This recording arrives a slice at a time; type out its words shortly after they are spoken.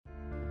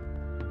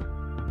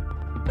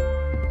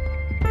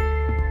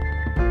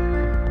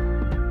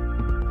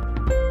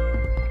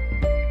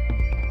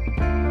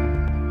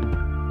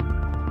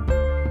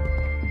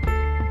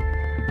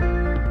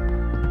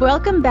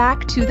Welcome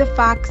back to the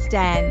Fox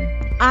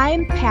Den.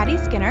 I'm Patty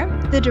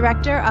Skinner, the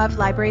Director of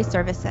Library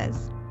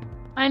Services.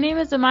 My name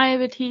is Amaya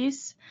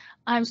Batiste.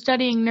 I'm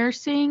studying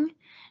nursing,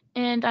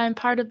 and I'm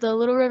part of the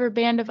Little River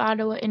Band of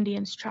Ottawa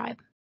Indians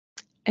tribe.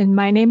 And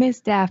my name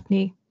is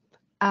Daphne.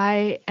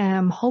 I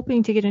am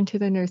hoping to get into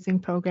the nursing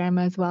program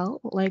as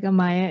well, like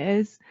Amaya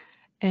is,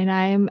 and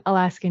I'm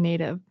Alaska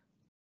Native.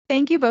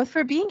 Thank you both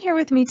for being here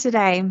with me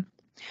today.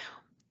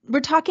 We're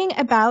talking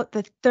about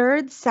the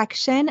third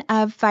section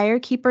of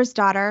Firekeeper's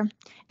Daughter,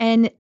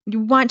 and you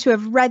want to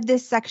have read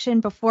this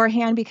section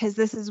beforehand because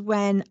this is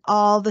when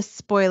all the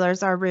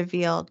spoilers are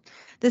revealed.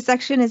 This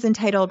section is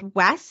entitled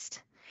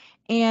West,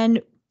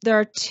 and there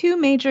are two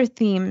major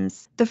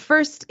themes. The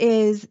first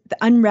is the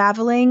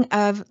unraveling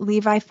of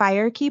Levi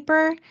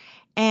Firekeeper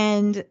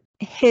and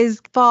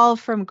his fall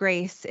from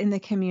grace in the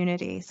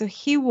community. So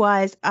he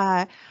was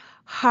a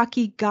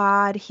hockey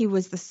god. He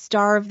was the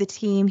star of the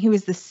team. He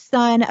was the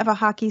son of a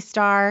hockey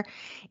star.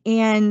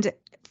 And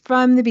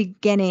from the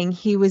beginning,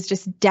 he was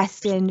just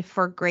destined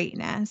for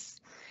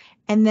greatness.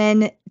 And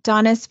then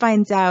Donis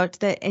finds out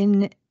that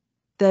in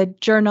the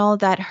journal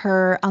that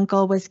her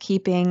uncle was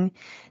keeping,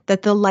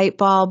 that the light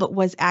bulb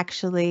was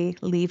actually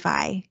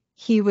Levi.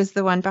 He was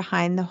the one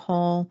behind the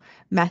whole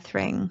meth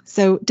ring.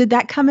 So did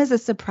that come as a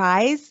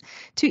surprise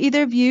to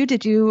either of you?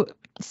 Did you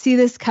see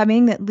this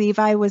coming, that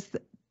Levi was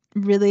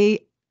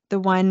really the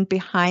one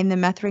behind the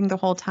meth ring the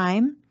whole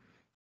time?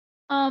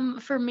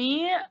 For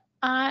me,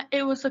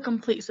 it was a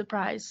complete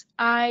surprise.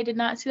 I did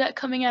not see that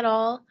coming at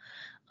all.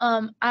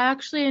 I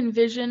actually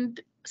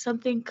envisioned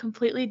something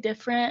completely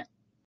different,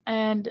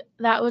 and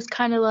that was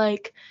kind of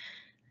like,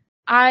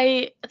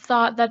 I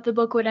thought that the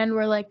book would end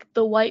where like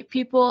the white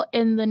people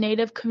in the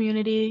Native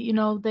community, you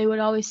know, they would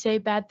always say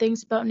bad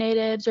things about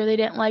Natives or they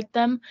didn't like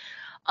them.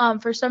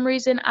 For some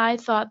reason, I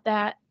thought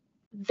that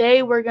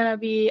they were going to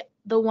be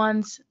the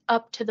ones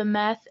up to the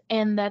meth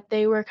and that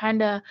they were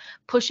kind of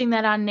pushing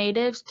that on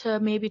Natives to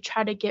maybe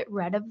try to get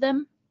rid of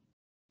them.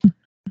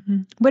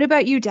 Mm-hmm. What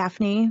about you,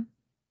 Daphne?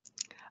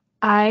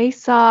 I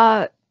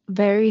saw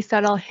very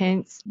subtle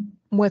hints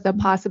with a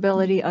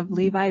possibility of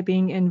Levi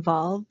being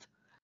involved,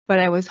 but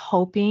I was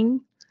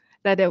hoping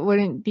that it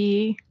wouldn't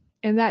be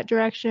in that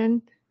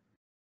direction,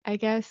 I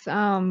guess.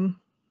 Yeah,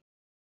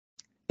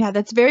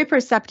 that's very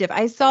perceptive.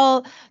 I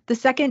saw the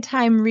second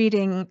time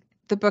reading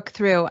the book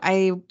through,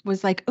 I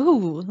was like,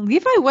 oh,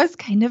 Levi was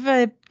kind of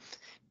a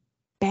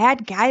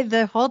bad guy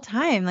the whole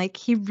time. Like,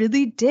 he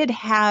really did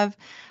have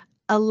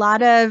a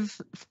lot of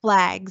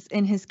flags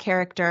in his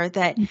character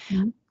that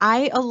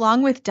I,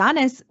 along with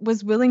Donis,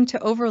 was willing to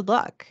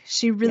overlook.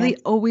 She really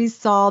always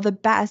saw the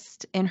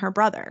best in her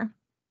brother.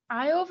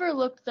 I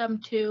overlooked them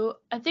too.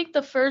 I think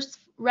the first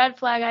red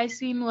flag I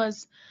seen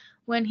was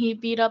when he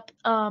beat up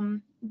the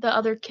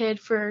other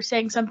kid for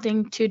saying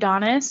something to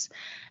Donis.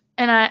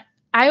 And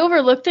I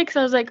overlooked it because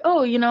I was like,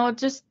 oh, you know,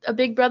 just a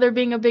big brother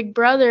being a big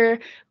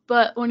brother.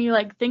 But when you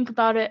like think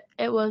about it,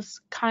 it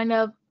was kind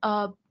of,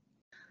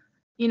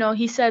 you know,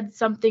 he said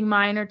something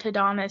minor to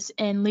Donis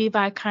and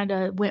Levi kind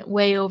of went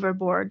way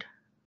overboard.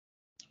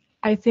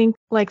 I think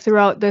like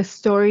throughout the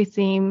story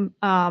theme,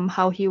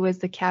 how he was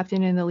the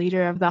captain and the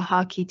leader of the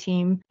hockey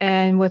team,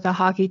 and with the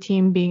hockey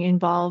team being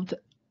involved,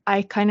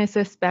 I kind of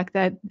suspect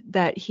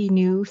that he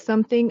knew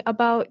something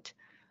about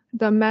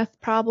the meth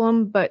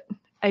problem, but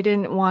I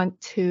didn't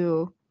want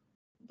to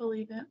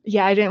believe it.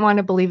 Yeah, I didn't want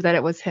to believe that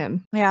it was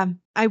him. Yeah,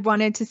 I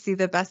wanted to see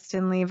the best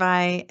in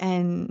Levi,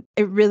 and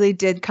it really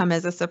did come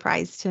as a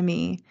surprise to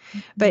me.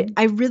 But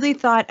I really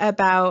thought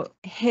about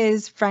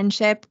his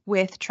friendship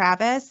with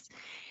Travis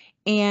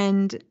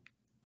and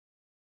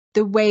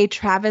the way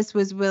Travis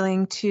was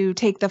willing to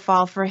take the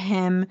fall for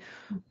him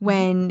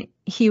when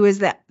he was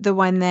the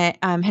one that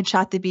had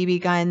shot the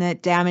BB gun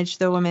that damaged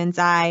the woman's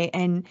eye,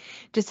 and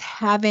just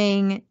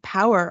having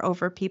power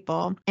over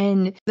people.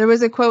 And there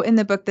was a quote in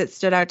the book that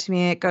stood out to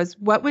me. It goes,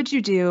 "What would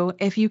you do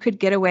if you could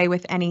get away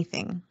with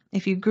anything?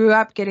 If you grew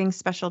up getting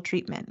special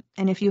treatment,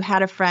 and if you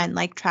had a friend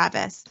like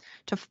Travis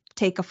to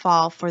take a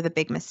fall for the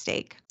big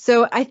mistake?"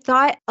 So I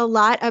thought a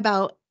lot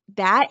about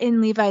that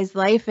in Levi's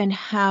life and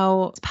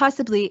how it's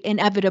possibly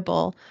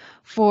inevitable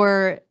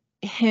for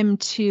him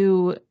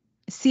to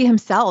see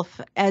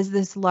himself as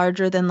this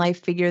larger than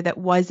life figure that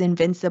was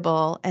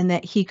invincible, and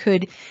that he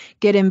could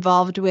get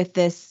involved with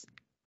this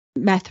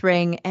meth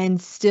ring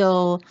and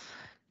still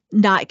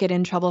not get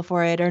in trouble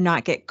for it or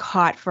not get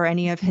caught for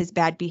any of his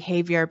bad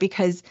behavior,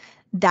 because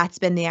that's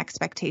been the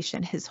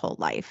expectation his whole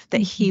life,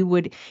 that he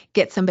would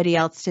get somebody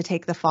else to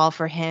take the fall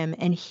for him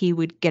and he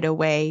would get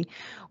away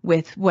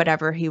with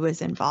whatever he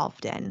was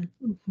involved in.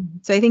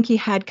 So I think he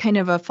had kind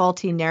of a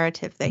faulty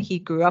narrative that he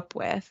grew up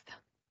with.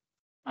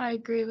 I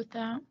agree with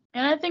that.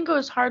 And I think it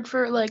was hard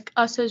for like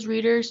us as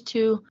readers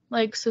to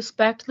like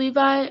suspect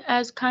Levi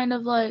as kind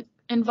of like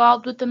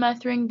involved with the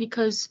meth ring,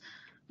 because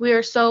we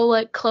are so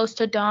like close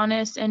to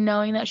Donis and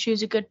knowing that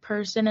she's a good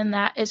person and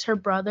that is her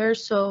brother.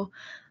 So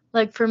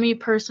like for me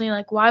personally,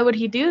 like why would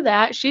he do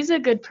that? She's a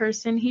good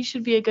person. He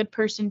should be a good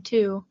person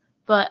too.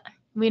 But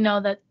we know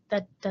that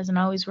that doesn't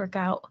always work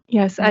out.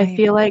 Yes, right. I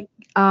feel like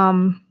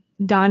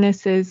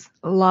Donis's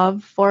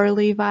love for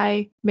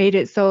Levi made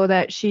it so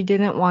that she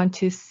didn't want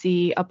to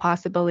see a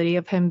possibility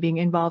of him being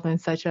involved in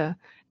such a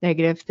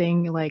negative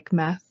thing like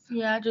meth.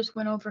 Yeah, it just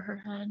went over her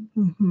head.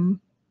 Mm-hmm.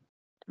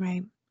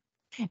 Right.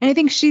 And I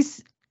think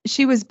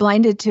she was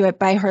blinded to it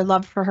by her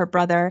love for her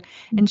brother,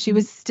 and she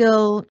was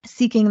still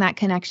seeking that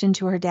connection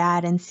to her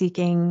dad and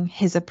seeking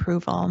his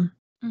approval.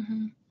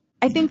 Mm-hmm.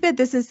 I think that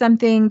this is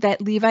something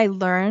that Levi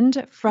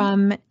learned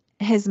from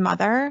his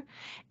mother,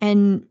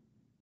 and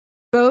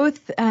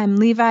both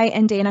Levi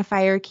and Dana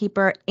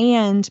Firekeeper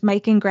and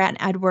Mike and Grant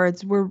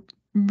Edwards were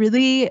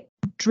really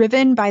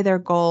driven by their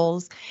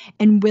goals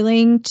and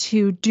willing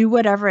to do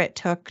whatever it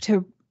took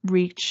to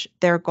reach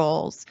their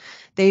goals.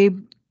 They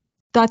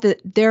thought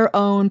that their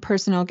own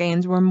personal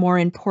gains were more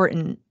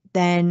important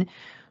than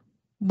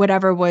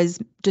whatever was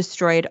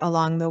destroyed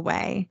along the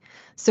way.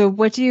 So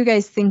what do you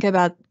guys think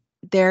about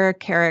their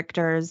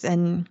characters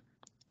and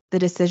the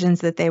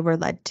decisions that they were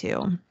led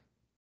to?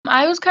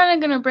 I was kind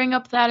of going to bring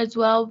up that as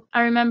well.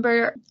 I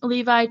remember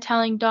Levi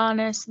telling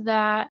Donis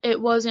that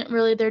it wasn't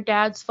really their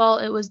dad's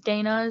fault, it was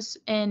Dana's,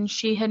 and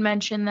she had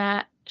mentioned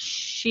that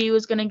she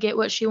was going to get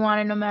what she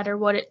wanted no matter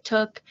what it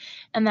took,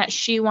 and that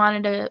she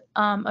wanted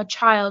a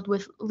child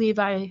with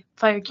Levi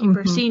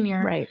Firekeeper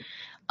Sr. Right.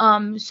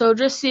 So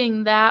just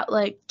seeing that,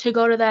 like, to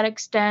go to that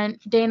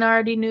extent, Dana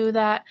already knew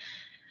that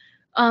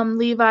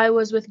Levi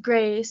was with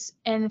Grace,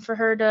 and for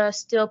her to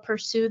still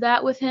pursue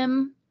that with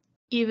him,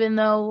 even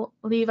though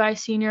Levi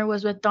Sr.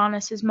 was with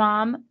Donis's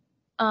mom,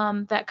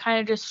 that kind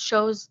of just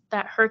shows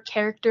that her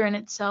character in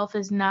itself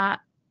is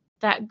not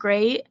that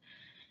great.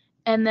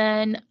 And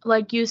then,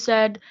 like you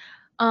said,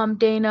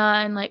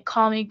 Dana and like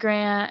Call Me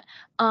Grant,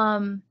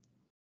 I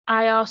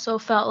also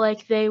felt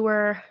like they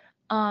were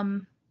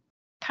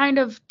kind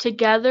of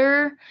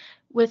together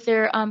with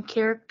their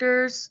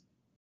characters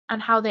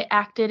and how they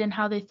acted and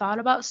how they thought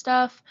about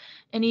stuff,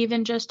 and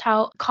even just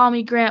how Call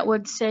Me Grant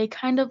would say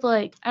kind of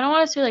like, I don't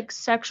want to say like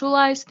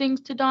sexualized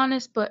things to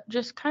Donis, but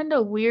just kind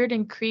of weird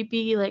and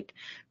creepy like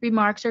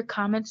remarks or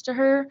comments to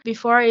her.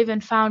 Before I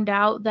even found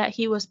out that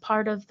he was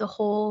part of the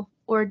whole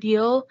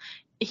ordeal,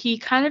 he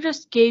kind of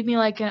just gave me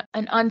like an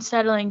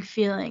unsettling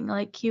feeling,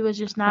 like he was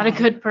just not a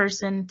good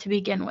person to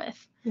begin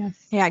with.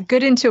 Yes. Yeah,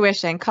 good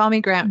intuition. Call Me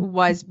Grant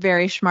was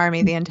very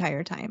schmarmy the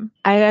entire time.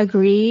 I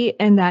agree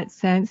in that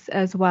sense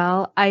as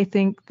well. I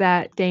think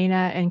that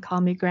Dana and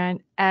Call Me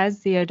Grant,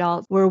 as the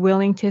adults, were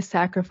willing to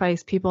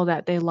sacrifice people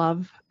that they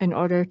love in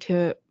order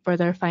for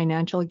their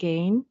financial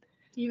gain.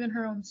 Even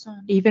her own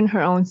son.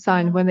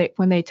 Yeah.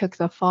 when they took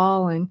the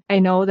fall, and I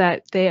know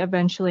that they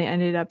eventually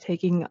ended up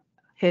taking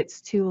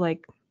hits too.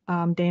 Like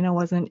Dana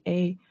wasn't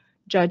a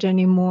judge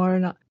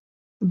anymore,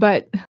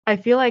 but I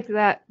feel like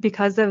that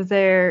because of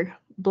their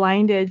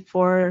blinded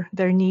for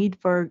their need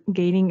for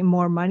gaining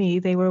more money,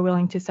 they were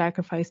willing to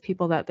sacrifice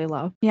people that they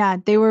love. Yeah,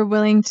 they were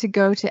willing to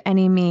go to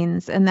any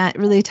means, and that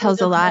really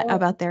tells a lot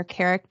about their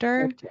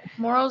character.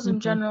 Morals in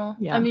general.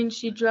 Yeah. I mean,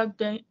 she drugged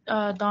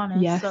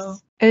Donis. Yes. So.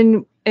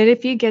 And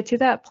if you get to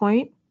that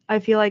point, I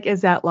feel like,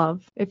 is that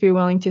love? If you're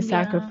willing to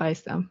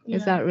sacrifice them,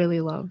 is that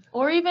really love?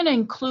 Or even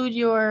include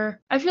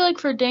I feel like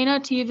for Dana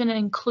to even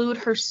include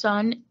her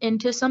son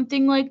into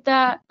something like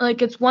that,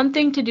 like it's one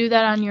thing to do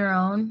that on your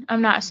own.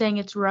 I'm not saying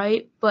it's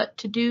right, but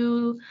to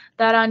do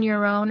that on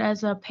your own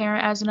as a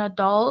parent, as an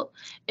adult,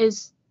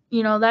 is,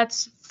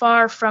 that's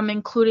far from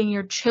including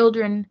your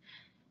children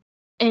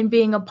and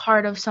being a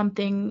part of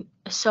something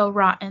so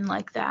rotten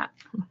like that.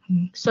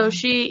 Mm-hmm. So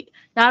she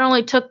not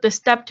only took the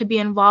step to be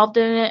involved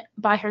in it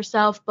by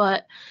herself,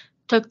 but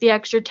took the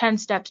extra 10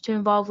 steps to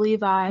involve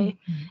Levi.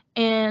 Mm-hmm.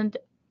 And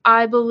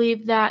I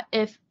believe that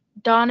if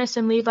Donis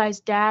and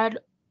Levi's dad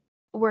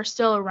were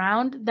still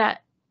around,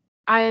 that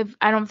I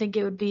don't think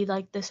it would be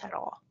like this at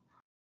all.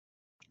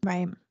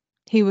 Right.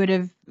 He would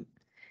have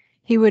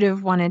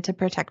wanted to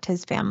protect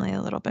his family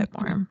a little bit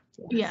more.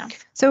 Yeah.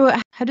 So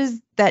how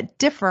does that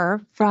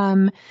differ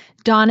from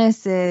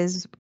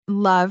Donis's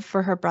love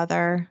for her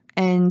brother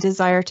and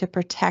desire to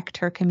protect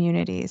her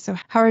community? So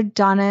how are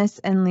Donis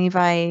and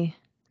Levi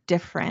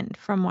different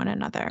from one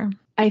another?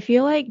 I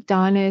feel like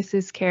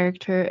Donis's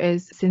character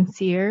is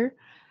sincere,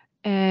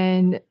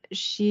 and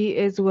she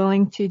is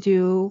willing to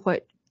do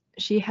what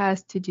she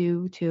has to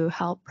do to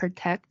help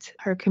protect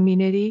her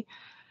community.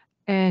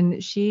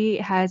 And she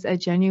has a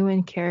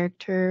genuine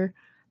character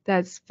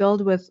that's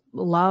filled with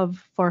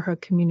love for her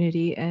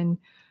community, and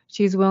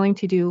she's willing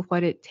to do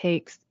what it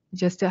takes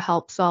just to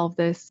help solve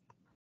this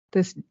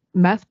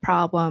meth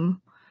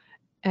problem.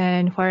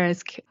 And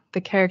whereas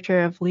the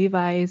character of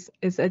Levi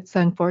it's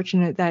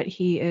unfortunate that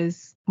he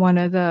is one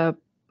of the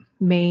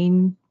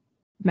main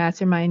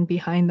mastermind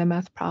behind the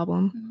meth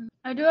problem.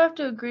 I do have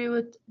to agree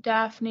with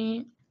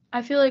Daphne.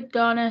 I feel like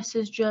Donis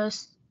is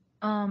just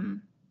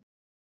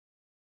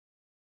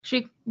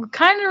she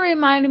kind of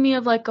reminded me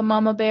of like a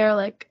mama bear.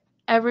 Like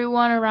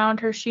everyone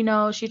around her, she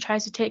knows, she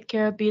tries to take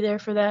care of, be there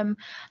for them,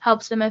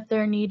 helps them if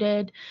they're need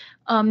it.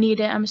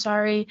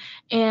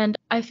 And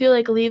I feel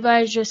like Levi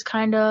is just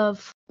kind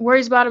of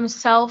worries about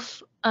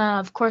himself,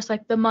 of course,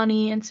 like the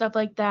money and stuff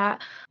like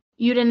that.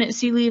 you didn't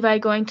see Levi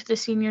going to the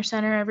senior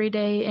center every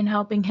day and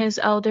helping his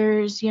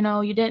elders. You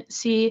didn't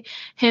see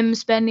him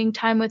spending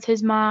time with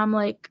his mom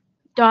like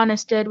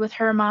Donis did with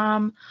her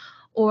mom,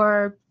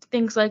 or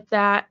things like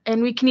that.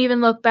 And we can even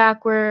look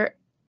back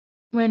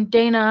when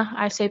Dana,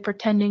 I say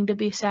pretending to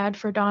be sad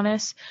for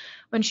Donis,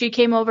 when she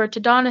came over to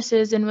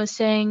Donis's and was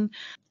saying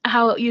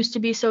how it used to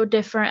be so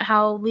different,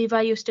 how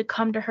Levi used to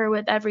come to her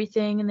with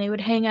everything and they would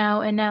hang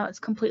out, and now it's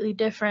completely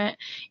different.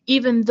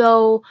 Even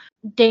though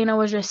Dana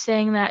was just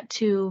saying that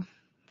to,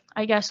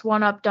 I guess,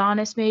 one up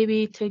Donis,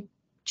 maybe to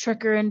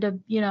trick her into,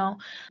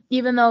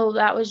 even though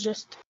that was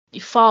just a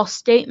false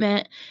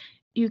statement,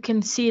 you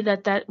can see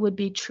that would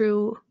be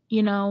true.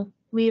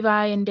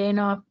 Levi and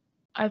Dana,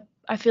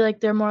 I feel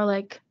like they're more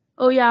like,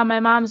 oh yeah, my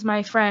mom's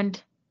my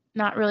friend,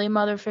 not really a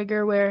mother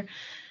figure, where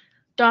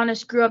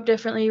Donis grew up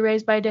differently,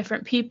 raised by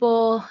different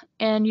people,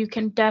 and you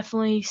can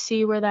definitely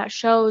see where that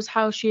shows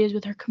how she is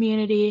with her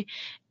community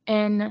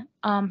and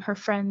her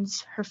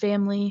friends, her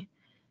family.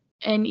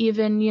 And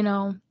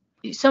even,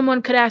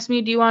 someone could ask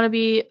me, do you want to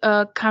be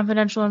a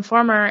confidential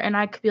informer? And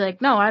I could be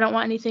like, no, I don't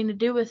want anything to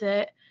do with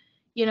it.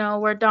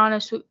 Where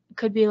Donis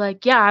could be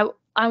like, yeah,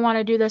 I want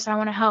to do this, I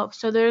want to help.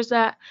 So there's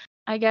that,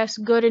 I guess,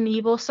 good and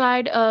evil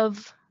side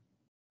of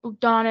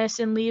Donis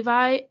and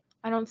Levi.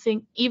 I don't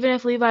think, even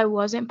if Levi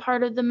wasn't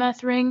part of the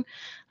meth ring,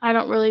 I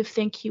don't really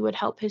think he would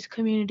help his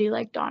community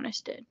like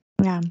Donis did.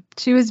 Yeah,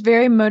 she was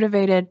very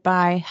motivated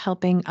by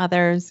helping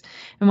others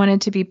and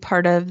wanted to be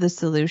part of the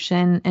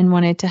solution and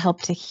wanted to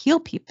help to heal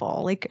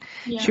people.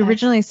 She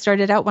originally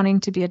started out wanting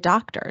to be a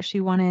doctor. She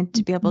wanted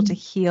to be able to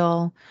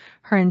heal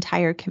her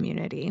entire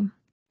community.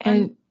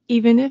 And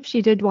even if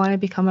she did want to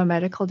become a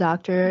medical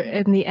doctor,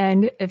 in the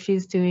end, if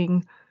she's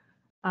doing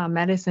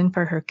medicine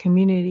for her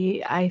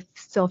community, I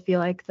still feel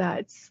like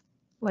that's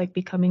like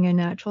becoming a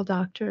natural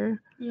doctor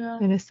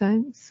in a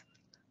sense.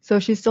 So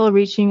she's still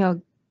reaching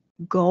a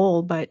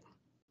goal, but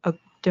a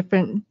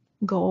different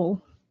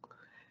goal.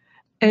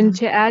 And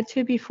to add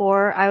to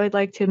before, I would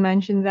like to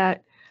mention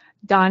that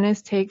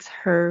Donis takes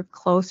her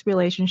close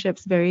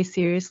relationships very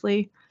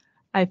seriously.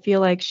 I feel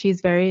like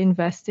she's very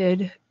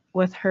invested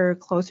with her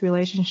close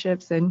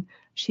relationships, and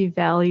she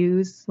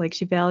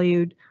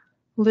valued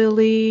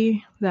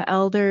Lily, the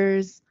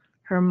elders,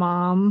 her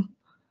mom,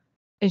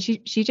 and she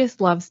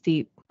just loves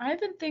deep. I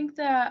even think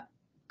that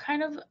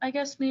kind of, I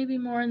guess maybe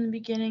more in the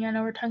beginning, I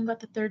know we're talking about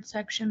the third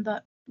section,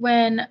 but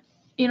when,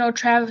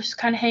 Travis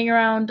kind of hang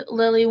around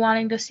Lily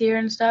wanting to see her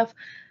and stuff,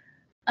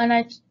 and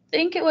I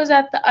think it was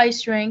at the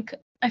ice rink,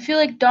 I feel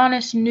like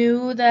Donis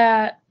knew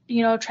that,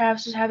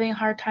 Travis was having a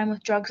hard time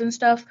with drugs and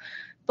stuff,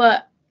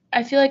 but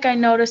I feel like I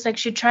noticed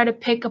she'd try to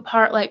pick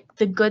apart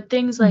the good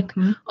things,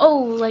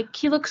 oh,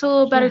 he looks a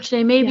little better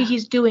today, maybe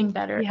he's doing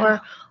better, or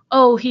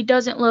oh, he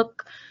doesn't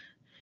look,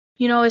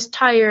 as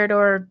tired,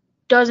 or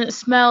doesn't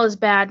smell as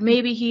bad,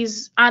 maybe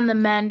he's on the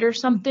mend or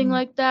something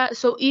like that.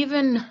 So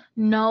even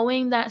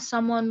knowing that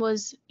someone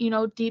was,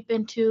 deep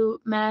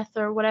into meth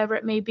or whatever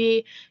it may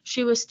be,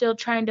 she was still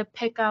trying to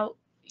pick out,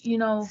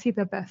 see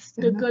the best,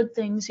 the good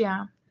things.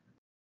 Yeah.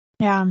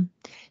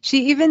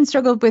 She even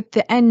struggled with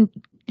the end.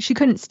 She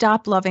couldn't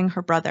stop loving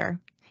her brother,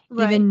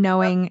 even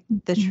knowing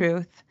the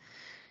truth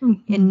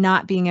and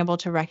not being able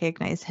to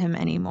recognize him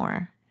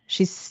anymore.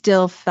 She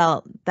still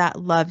felt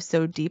that love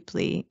so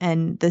deeply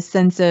and the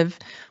sense of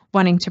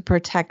wanting to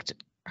protect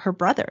her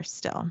brother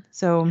still.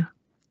 So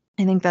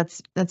I think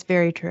that's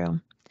very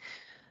true.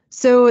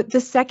 So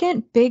the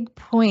second big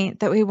point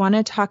that we want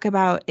to talk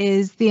about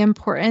is the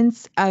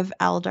importance of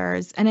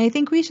elders. And I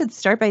think we should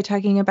start by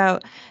talking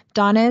about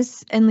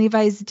Donis and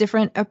Levi's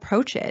different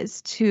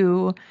approaches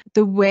to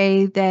the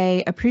way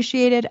they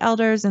appreciated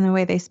elders and the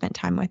way they spent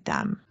time with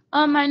them.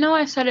 I know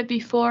I said it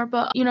before,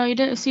 but you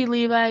didn't see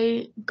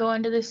Levi go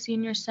into the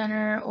senior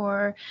center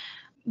or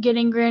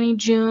getting Granny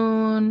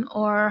June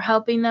or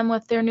helping them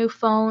with their new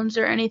phones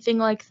or anything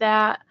like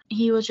that.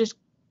 He was just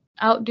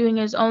out doing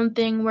his own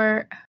thing,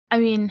 where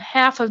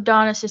half of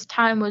Donis's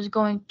time was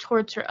going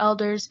towards her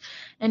elders,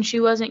 and she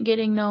wasn't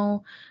getting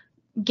no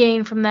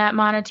gain from that,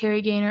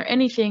 monetary gain or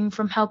anything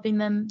from helping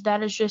them.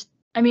 That is just,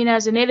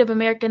 as a Native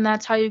American,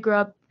 that's how you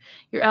grow up.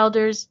 Your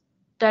elders,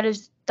 that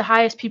is the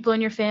highest people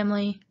in your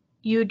family.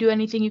 You do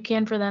anything you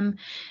can for them.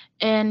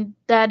 And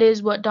that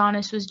is what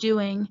Donis was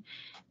doing.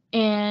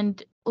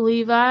 And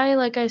Levi,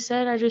 like I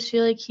said, I just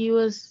feel like he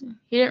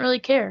didn't really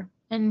care.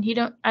 And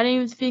I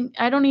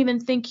don't even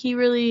think he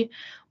really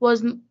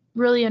was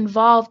really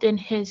involved in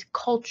his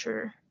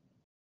culture,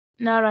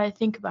 now that I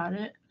think about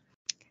it.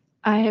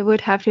 I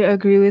would have to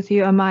agree with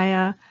you,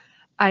 Amaya.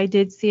 I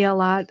did see a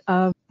lot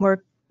of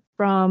work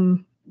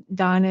from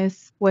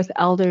Donis with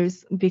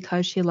elders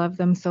because she loved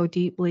them so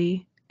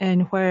deeply.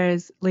 And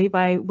whereas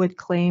Levi would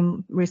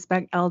claim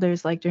respect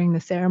elders during the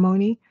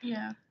ceremony,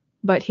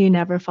 but he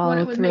never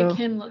followed through. When it would make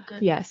him look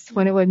good. Yes,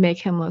 when it would make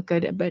him look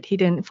good, but he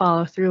didn't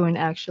follow through in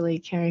actually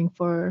caring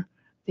for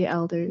the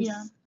elders.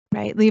 Yeah.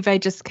 Right. Levi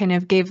just kind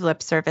of gave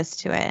lip service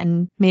to it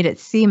and made it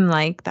seem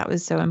like that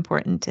was so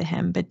important to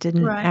him, but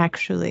didn't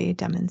actually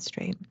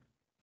demonstrate.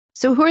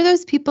 So who are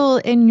those people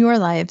in your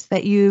lives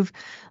that you've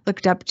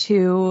looked up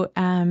to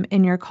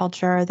in your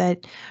culture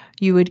that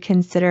you would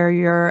consider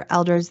your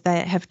elders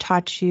that have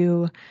taught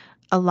you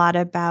a lot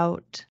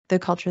about the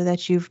culture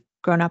that you've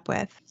grown up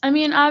with? I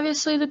mean,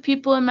 obviously the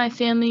people in my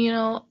family,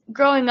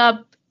 growing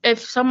up, if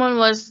someone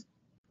was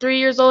 3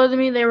 years older than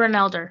me, they were an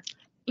elder.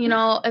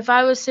 If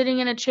I was sitting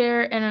in a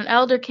chair and an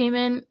elder came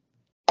in,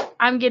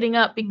 I'm getting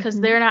up because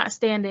they're not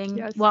standing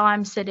while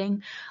I'm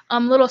sitting.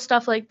 Little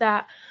stuff like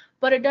that.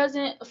 But it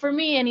doesn't, for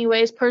me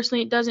anyways,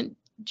 personally, it doesn't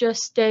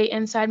just stay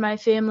inside my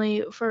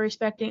family for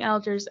respecting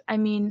elders. I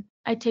mean,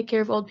 I take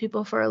care of old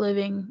people for a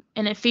living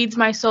and it feeds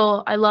my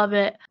soul. I love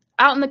it.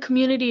 Out in the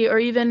community, or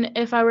even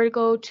if I were to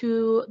go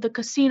to the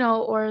casino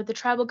or the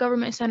tribal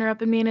government center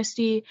up in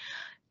Manistee,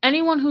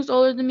 anyone who's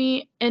older than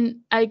me, and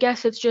I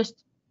guess it's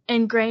just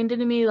ingrained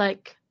into me,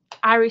 like,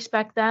 I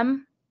respect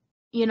them.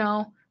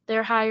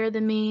 They're higher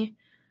than me.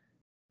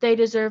 They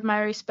deserve my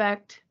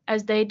respect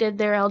as they did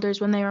their elders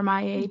when they were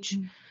my age.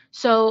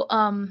 So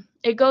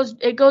it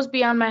goes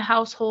beyond my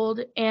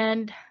household,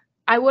 and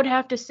I would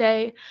have to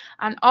say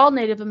on all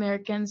Native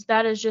Americans,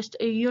 that is just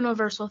a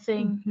universal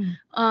thing.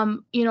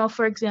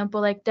 For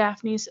example, like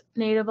Daphne's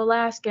Native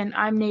Alaskan,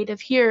 I'm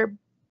Native here,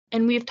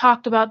 and we've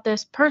talked about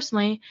this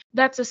personally.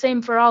 That's the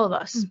same for all of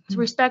us. So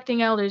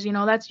respecting elders,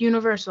 that's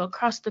universal.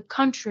 Across the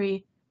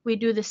country, we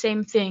do the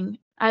same thing.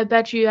 I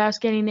bet you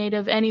ask any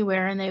Native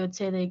anywhere and they would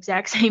say the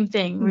exact same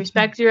thing.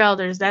 Respect your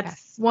elders.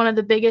 That's one of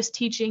the biggest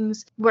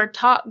teachings we're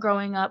taught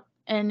growing up.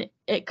 And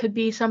it could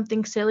be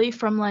something silly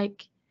from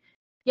like,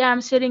 yeah, I'm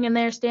sitting and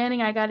they're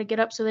standing, I got to get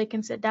up so they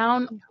can sit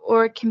down.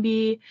 Or it can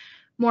be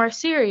more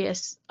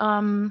serious.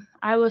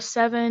 I was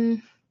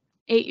 7,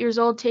 8 years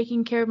old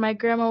taking care of my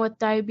grandma with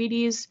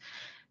diabetes,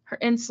 her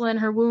insulin,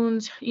 her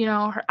wounds,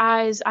 her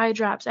eyes, eye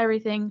drops,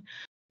 everything.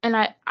 And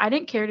I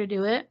didn't care to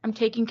do it. I'm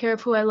taking care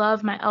of who I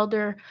love, my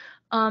elder.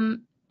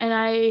 And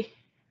I,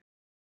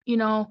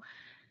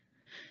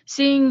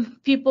 seeing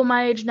people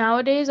my age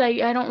nowadays,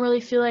 I don't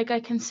really feel like I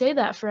can say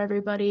that for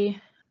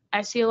everybody.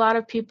 I see a lot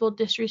of people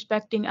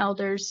disrespecting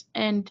elders,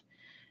 and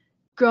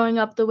growing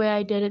up the way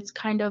I did, it's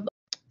kind of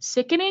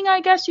sickening,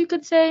 I guess you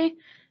could say.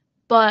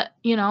 But,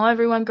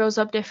 everyone grows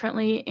up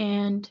differently,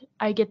 and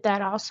I get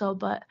that also.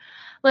 But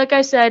like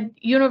I said,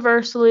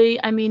 universally,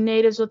 I mean,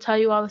 Natives will tell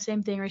you all the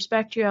same thing,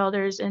 respect your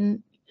elders,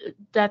 and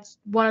that's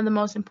one of the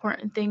most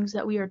important things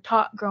that we are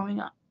taught growing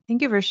up.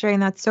 Thank you for sharing.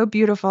 That's so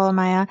beautiful,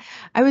 Maya.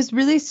 I was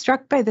really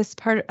struck by this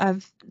part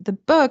of the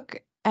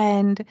book,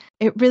 and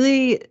it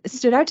really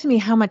stood out to me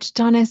how much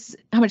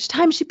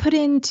time she put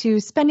into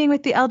spending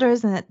with the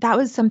elders, and that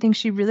was something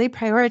she really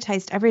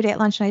prioritized every day at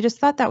lunch. And I just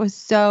thought that was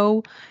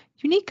so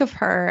unique of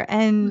her.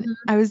 And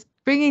I was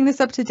bringing this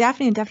up to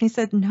Daphne, and Daphne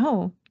said,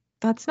 "No,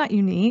 that's not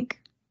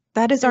unique.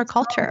 That is our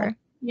culture."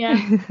 Yeah.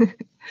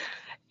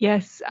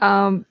 Yes.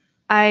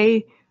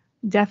 I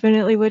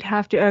definitely would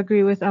have to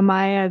agree with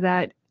Amaya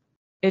that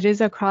it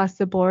is across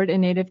the board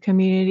in Native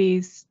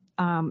communities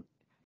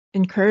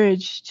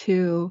encouraged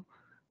to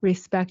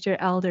respect your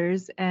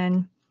elders,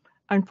 and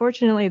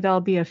unfortunately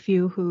there'll be a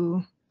few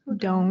who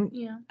don't.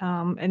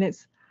 And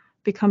it's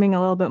becoming a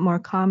little bit more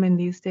common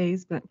these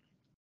days. But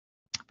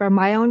from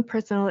my own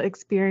personal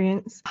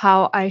experience,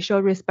 how I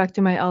showed respect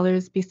to my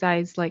elders,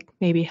 besides like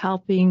maybe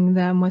helping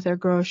them with their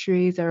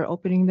groceries or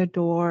opening the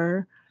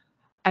door,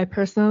 I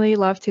personally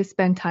love to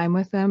spend time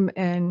with them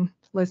and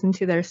listen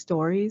to their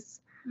stories.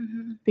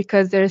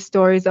 Because their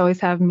stories always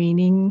have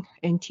meaning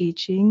and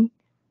teaching.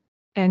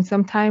 And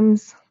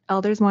sometimes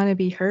elders want to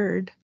be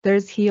heard.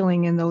 There's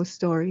healing in those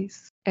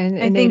stories. And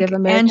I think Native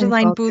American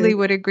Angeline Boulley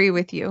would agree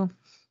with you.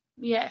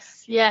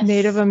 Yes.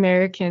 Native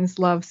Americans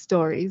love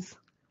stories.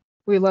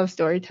 We love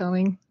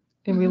storytelling,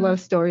 and we love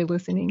story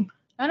listening.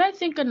 And I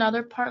think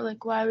another part,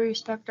 like why we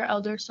respect our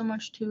elders so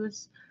much too,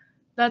 is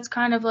that's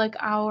kind of like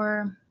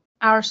our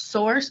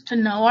source to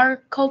know our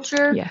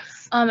culture.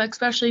 Yes.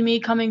 Especially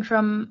me coming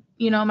from,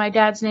 my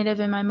dad's Native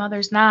and my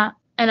mother's not.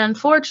 And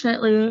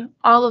unfortunately,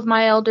 all of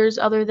my elders,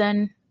 other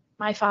than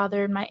my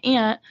father and my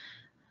aunt,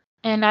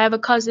 and I have a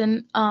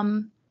cousin,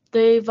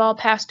 they've all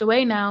passed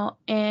away now.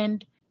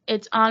 And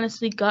it's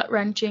honestly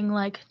gut-wrenching,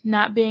 like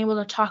not being able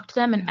to talk to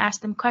them and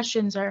ask them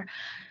questions, or,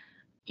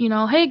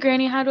 hey,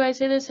 Granny, how do I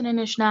say this in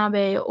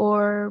Anishinaabe?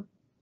 Or,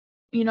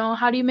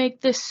 how do you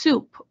make this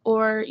soup?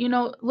 Or,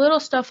 little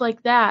stuff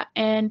like that.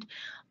 And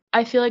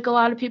I feel like a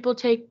lot of people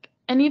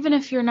and even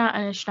if you're not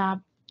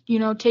Anishinaabe,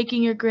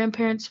 taking your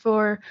grandparents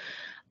for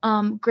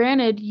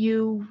granted,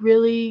 you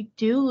really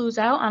do lose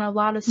out on a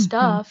lot of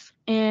stuff.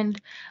 And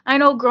I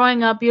know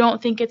growing up, you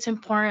don't think it's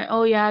important.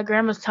 Oh yeah,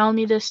 grandma's telling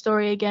me this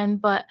story again.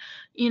 But,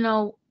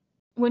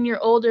 when you're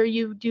older,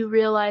 you do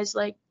realize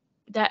like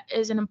that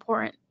is an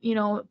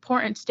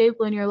important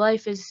staple in your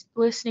life, is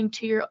listening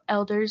to your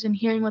elders and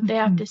hearing what they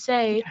have to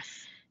say.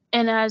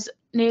 And as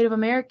Native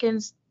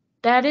Americans,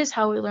 that is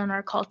how we learn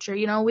our culture.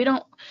 We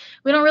don't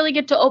really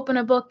get to open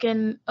a book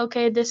and,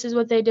 okay, this is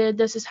what they did,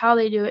 this is how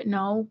they do it.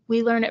 No,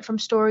 we learn it from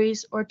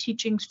stories or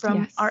teachings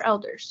from our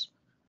elders.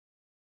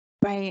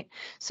 Right.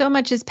 So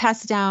much is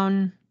passed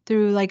down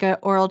through like a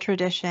oral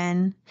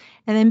tradition.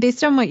 And then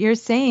based on what you're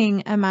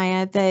saying,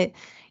 Amaya, that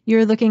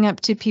you're looking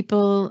up to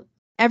people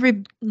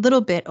every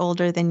little bit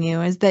older than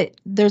you, is that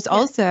there's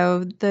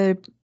also the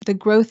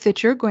growth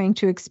that you're going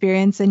to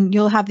experience, and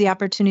you'll have the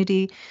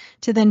opportunity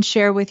to then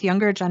share with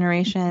younger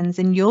generations,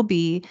 and you'll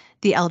be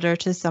the elder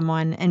to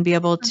someone and be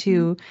able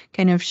to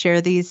kind of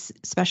share these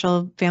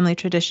special family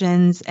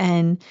traditions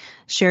and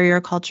share your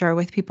culture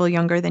with people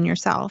younger than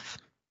yourself.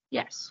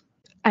 Yes.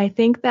 I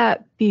think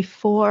that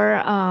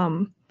before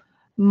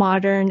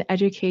modern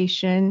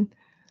education,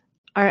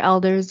 our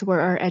elders were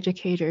our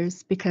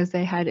educators because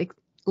they had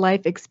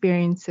life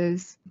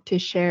experiences to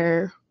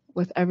share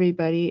with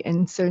everybody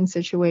in certain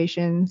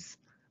situations,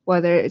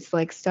 whether it's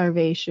like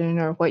starvation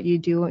or what you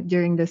do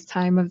during this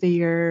time of the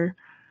year.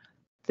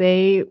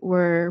 They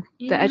were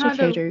the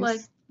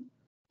educators.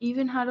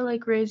 Even how to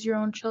raise your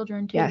own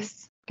children too.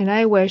 Yes. And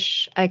I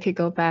wish I could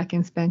go back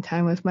and spend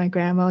time with my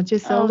grandma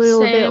just a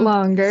little bit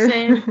longer.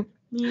 Same.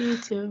 Me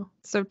too.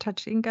 So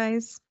touching,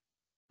 guys.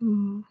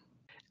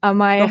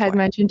 Amaya had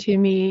mentioned to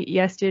me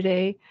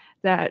yesterday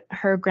that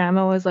her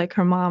grandma was like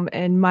her mom,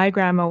 and my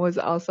grandma was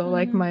also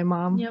like my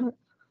mom. Yep.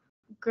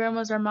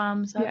 Grandmas are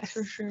moms, that's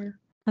for sure.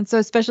 And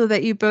so special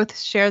that you both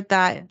shared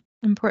that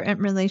important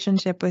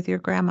relationship with your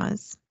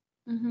grandmas.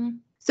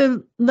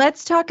 So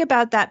let's talk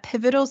about that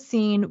pivotal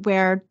scene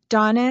where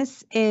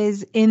Donis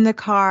is in the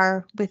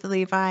car with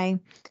Levi,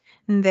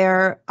 and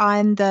they're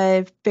on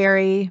the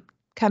ferry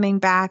coming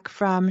back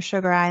from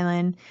Sugar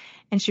Island,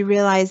 and she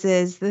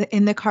realizes that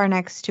in the car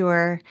next to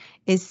her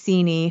is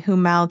Sini, who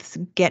mouths,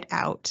 "Get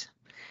out."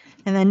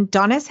 And then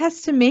Donis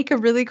has to make a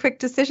really quick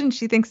decision.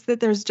 She thinks that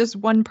there's just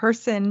one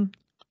person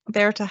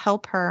there to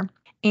help her,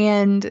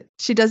 and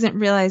she doesn't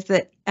realize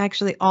that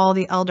actually all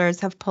the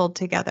elders have pulled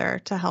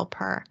together to help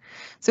her.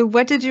 So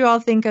what did you all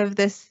think of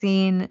this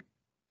scene,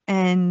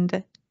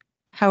 and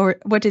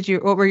what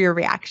were your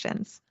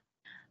reactions?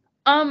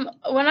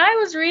 When I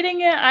was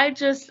reading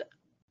it,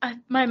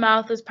 my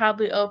mouth was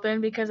probably open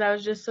because I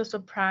was just so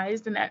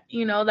surprised, and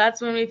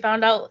that's when we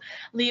found out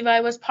Levi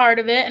was part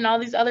of it and all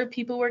these other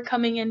people were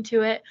coming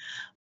into it.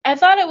 I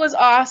thought it was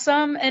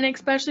awesome, and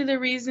especially the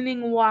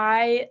reasoning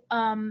why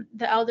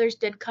the elders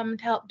did come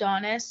to help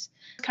Donis.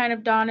 Kind of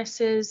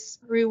Donis's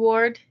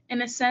reward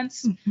in a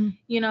sense.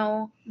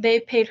 They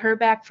paid her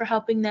back for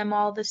helping them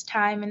all this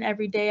time, and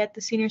every day at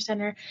the senior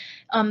center,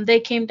 they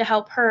came to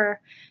help her.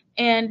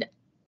 And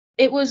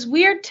it was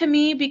weird to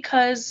me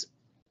because,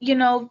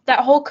 that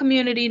whole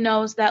community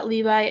knows that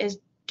Levi is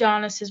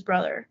Donis's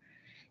brother.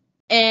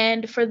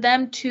 And for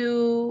them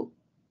to,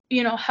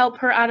 help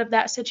her out of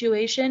that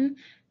situation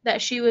that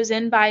she was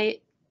in by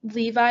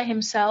Levi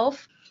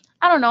himself,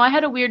 I don't know, I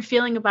had a weird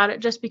feeling about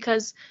it just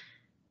because,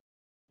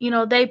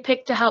 they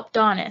picked to help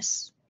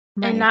Donis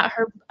and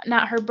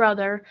not her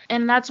brother.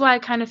 And that's why I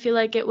kind of feel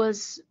like it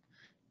was,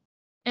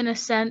 in a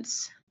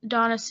sense,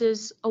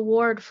 Donis's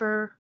award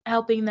for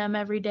helping them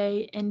every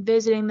day and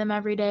visiting them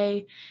every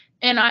day.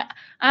 And I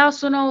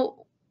also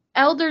know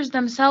elders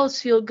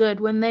themselves feel good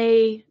when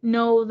they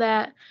know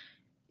that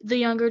the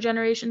younger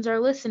generations are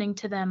listening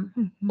to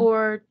them,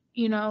 or,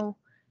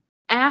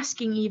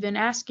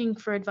 asking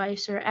for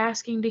advice or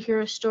asking to hear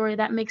a story.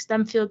 That makes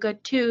them feel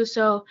good too.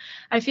 So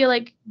I feel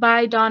like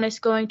by Donis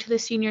going to the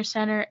senior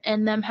center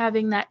and them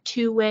having that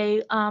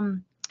two-way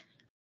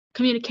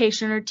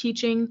communication or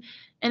teaching,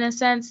 in a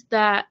sense,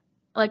 that,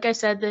 like I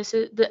said,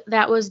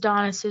 that was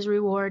Donis's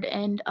reward,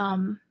 and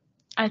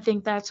I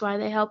think that's why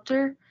they helped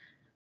her.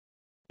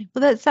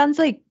 Well, that sounds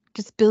like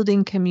just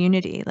building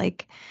community.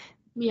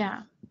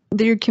 Yeah.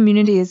 Your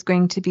community is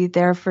going to be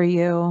there for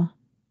you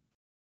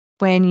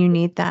when you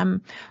need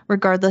them,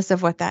 regardless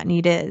of what that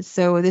need is.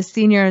 So the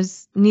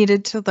seniors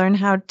needed to learn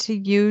how to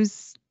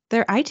use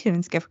their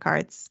iTunes gift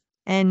cards,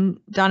 and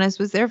Donis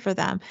was there for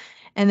them.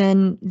 And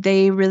then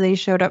they really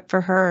showed up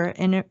for her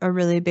in a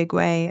really big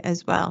way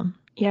as well.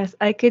 Yes,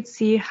 I could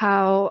see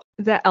how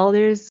the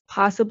elders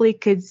possibly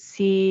could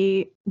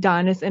see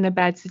Donis in a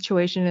bad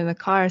situation in the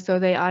car, so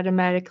they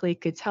automatically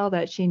could tell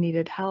that she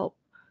needed help.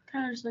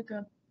 Kind of just like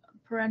a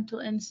parental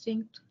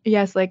instinct.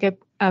 Yes, like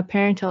a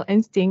parental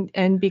instinct.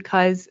 And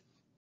because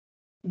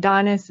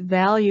Donis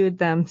valued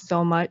them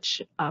so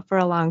much for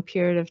a long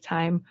period of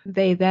time,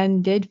 they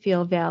then did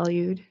feel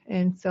valued,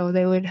 and so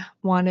they would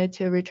wanted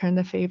to return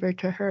the favor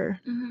to her.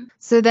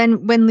 So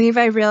then when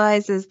Levi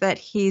realizes that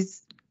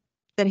he's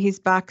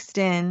boxed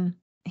in,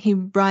 he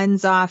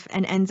runs off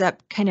and ends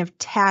up kind of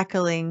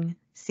tackling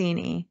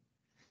Sini.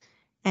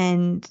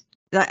 And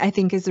that, I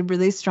think, is a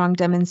really strong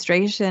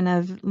demonstration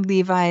of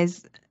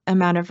Levi's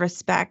amount of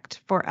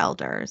respect for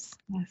elders.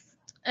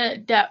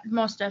 Yes.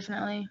 Most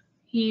definitely.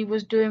 He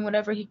was doing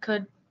whatever he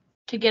could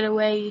to get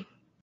away,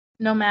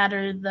 no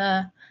matter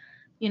the,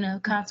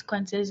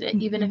 consequences,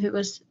 even if it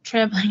was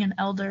trampling an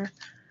elder.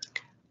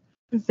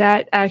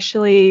 That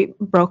actually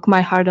broke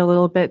my heart a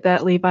little bit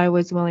that Levi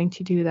was willing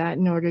to do that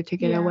in order to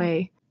get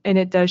away. And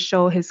it does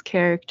show his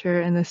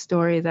character in the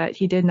story that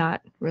he did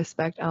not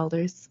respect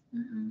elders.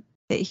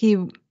 That he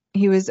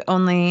was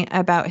only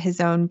about his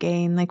own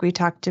gain, like we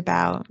talked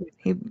about.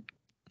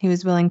 he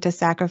was willing to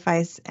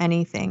sacrifice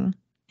anything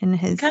in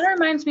his. It kind of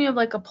reminds me of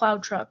like a plow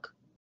truck.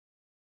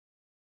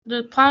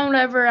 The plow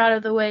whatever out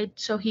of the way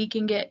so he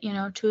can get,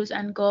 to his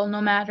end goal, no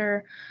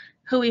matter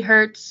who he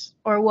hurts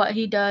or what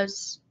he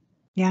does.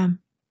 Yeah.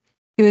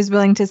 He was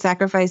willing to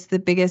sacrifice the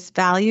biggest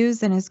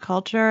values in his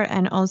culture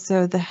and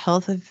also the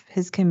health of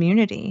his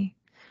community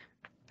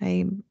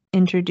by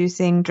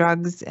introducing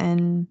drugs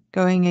and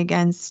going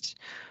against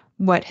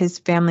what his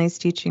family's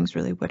teachings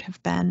really would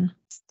have been.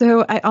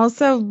 So I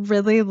also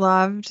really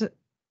loved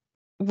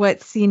what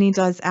Sini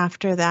does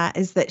after that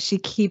is that she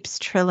keeps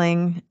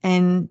trilling,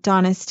 and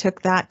Donis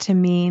took that to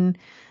mean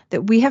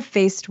that we have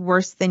faced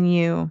worse than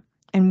you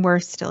and we're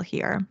still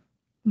here.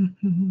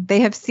 Mm-hmm. They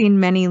have seen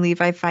many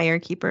Levi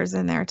firekeepers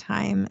in their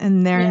time,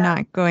 and they're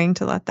not going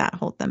to let that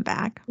hold them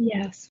back.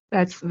 Yes,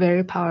 that's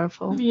very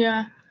powerful.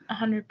 Yeah,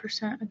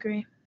 100%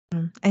 agree.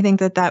 I think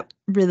that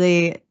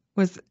really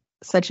was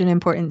such an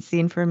important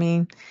scene for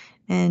me.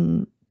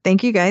 And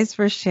thank you guys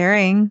for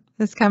sharing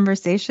this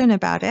conversation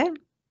about it.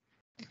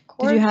 Of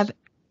course. Did you have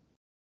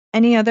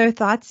any other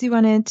thoughts you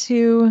wanted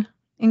to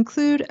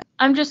include?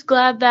 I'm just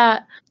glad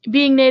that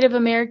being Native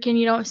American,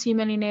 you don't see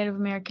many Native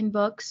American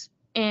books.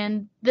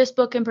 And this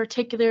book in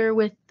particular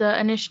with the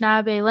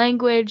Anishinaabe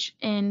language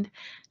and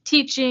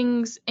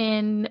teachings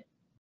and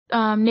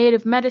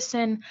Native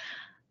medicine,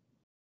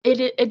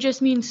 it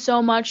just means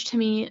so much to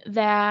me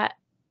that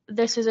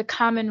this is a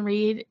common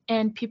read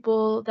and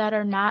people that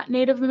are not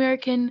Native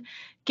American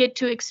get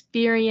to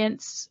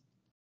experience,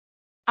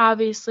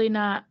 obviously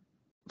not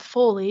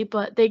fully,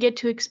 but they get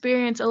to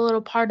experience a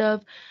little part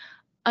of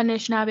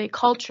Anishinaabe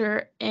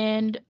culture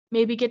and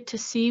maybe get to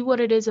see what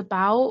it is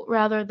about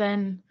rather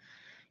than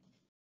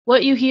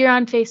what you hear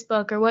on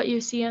Facebook or what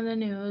you see on the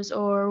news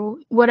or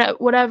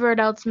whatever it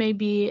else may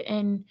be.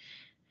 And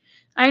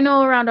I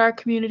know around our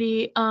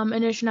community,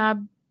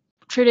 Anishinaabe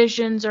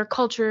traditions or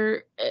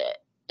culture,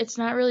 it's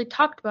not really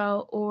talked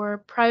about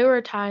or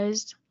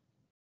prioritized.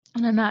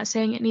 And I'm not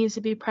saying it needs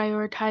to be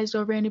prioritized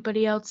over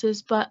anybody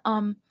else's, but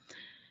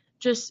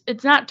just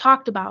it's not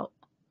talked about.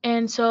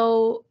 And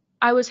so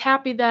I was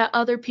happy that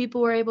other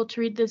people were able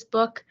to read this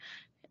book,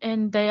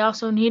 and they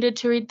also needed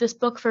to read this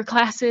book for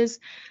classes,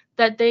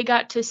 that they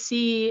got to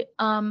see,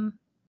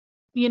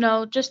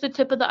 just the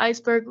tip of the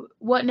iceberg,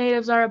 what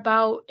Natives are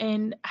about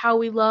and how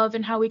we love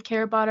and how we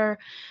care about our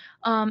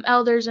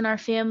elders and our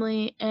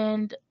family,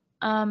 and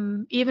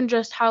even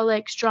just how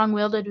like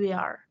strong-willed we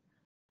are.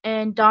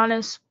 And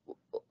Donis,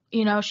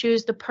 she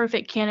was the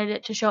perfect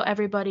candidate to show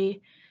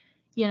everybody,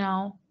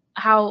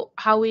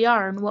 how we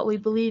are and what we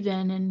believe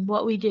in and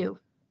what we do.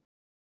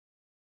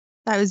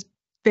 That was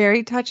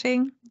very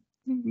touching.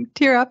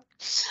 Tear up,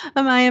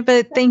 Amaya,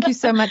 but thank you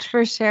so much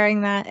for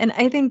sharing that. And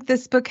I think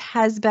this book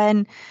has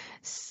been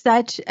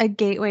such a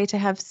gateway to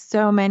have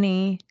so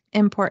many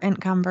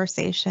important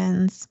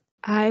conversations.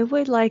 I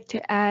would like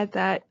to add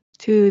that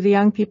to the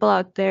young people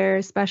out there,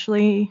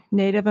 especially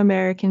Native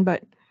American,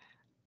 but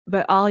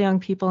all young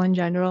people in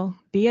general,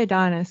 be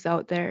Adonis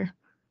out there.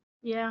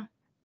 Yeah.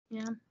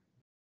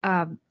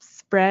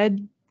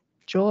 Spread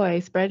joy,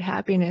 spread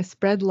happiness,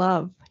 spread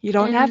love. You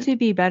don't have to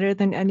be better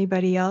than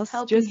anybody else.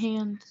 Helping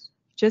hands.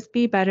 Just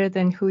be better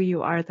than who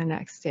you are the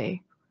next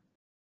day.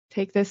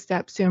 Take the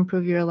steps to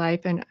improve your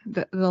life and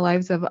the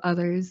lives of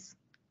others,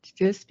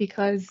 just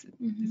because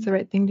it's the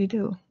right thing to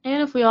do.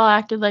 And if we all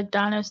acted like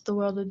Donis, the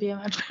world would be a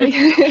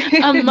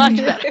much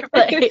better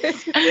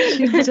place.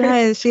 She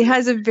does. She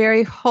has a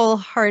very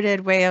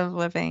wholehearted way of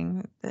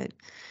living that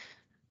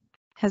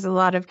has a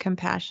lot of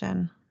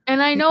compassion.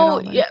 And I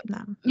know,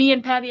 me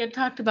and Patty had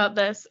talked about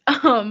this.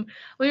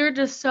 We were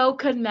just so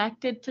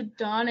connected to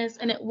Donis,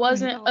 and it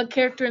wasn't a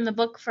character in the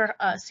book for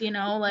us, she's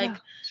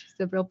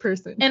a real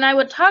person. And I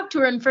would talk to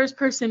her in first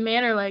person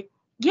manner, like,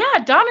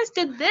 yeah, Donis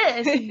did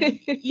this,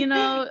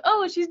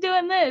 oh, she's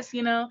doing this,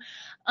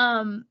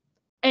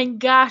 and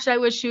gosh, I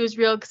wish she was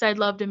real because I'd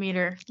love to meet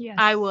her. Yes.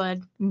 I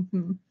would.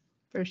 Mm-hmm.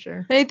 For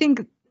sure. But I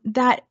think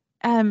that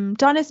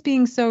Donis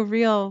being so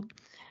real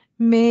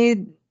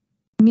made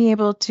me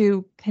able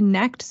to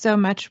connect so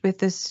much with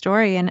this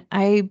story, and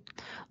I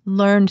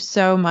learned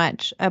so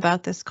much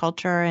about this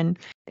culture, and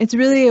it's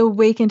really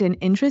awakened an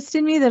interest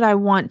in me that I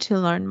want to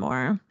learn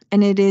more.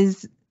 And it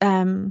is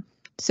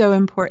so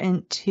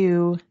important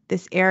to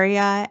this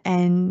area,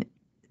 and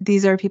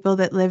these are people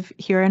that live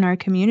here in our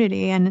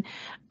community, and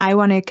I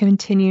want to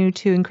continue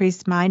to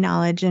increase my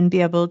knowledge and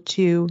be able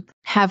to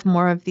have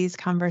more of these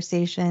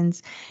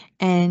conversations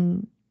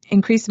and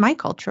increase my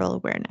cultural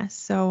awareness.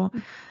 So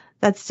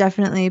that's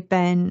definitely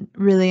been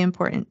really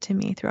important to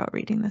me throughout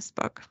reading this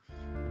book.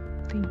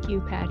 Thank you,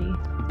 Patty.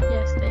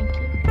 Yes, thank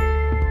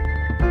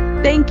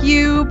you. Thank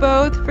you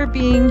both for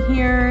being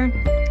here.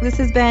 This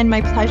has been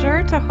my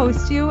pleasure to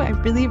host you. I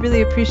really,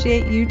 really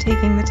appreciate you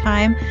taking the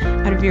time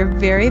out of your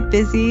very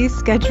busy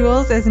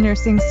schedules as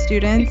nursing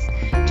students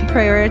to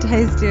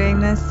prioritize doing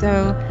this.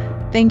 So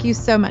thank you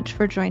so much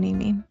for joining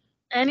me.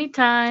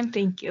 Anytime.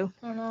 Thank you.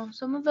 I don't know.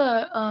 Some of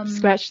the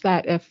scratch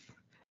that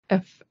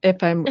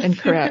if I'm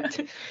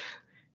incorrect.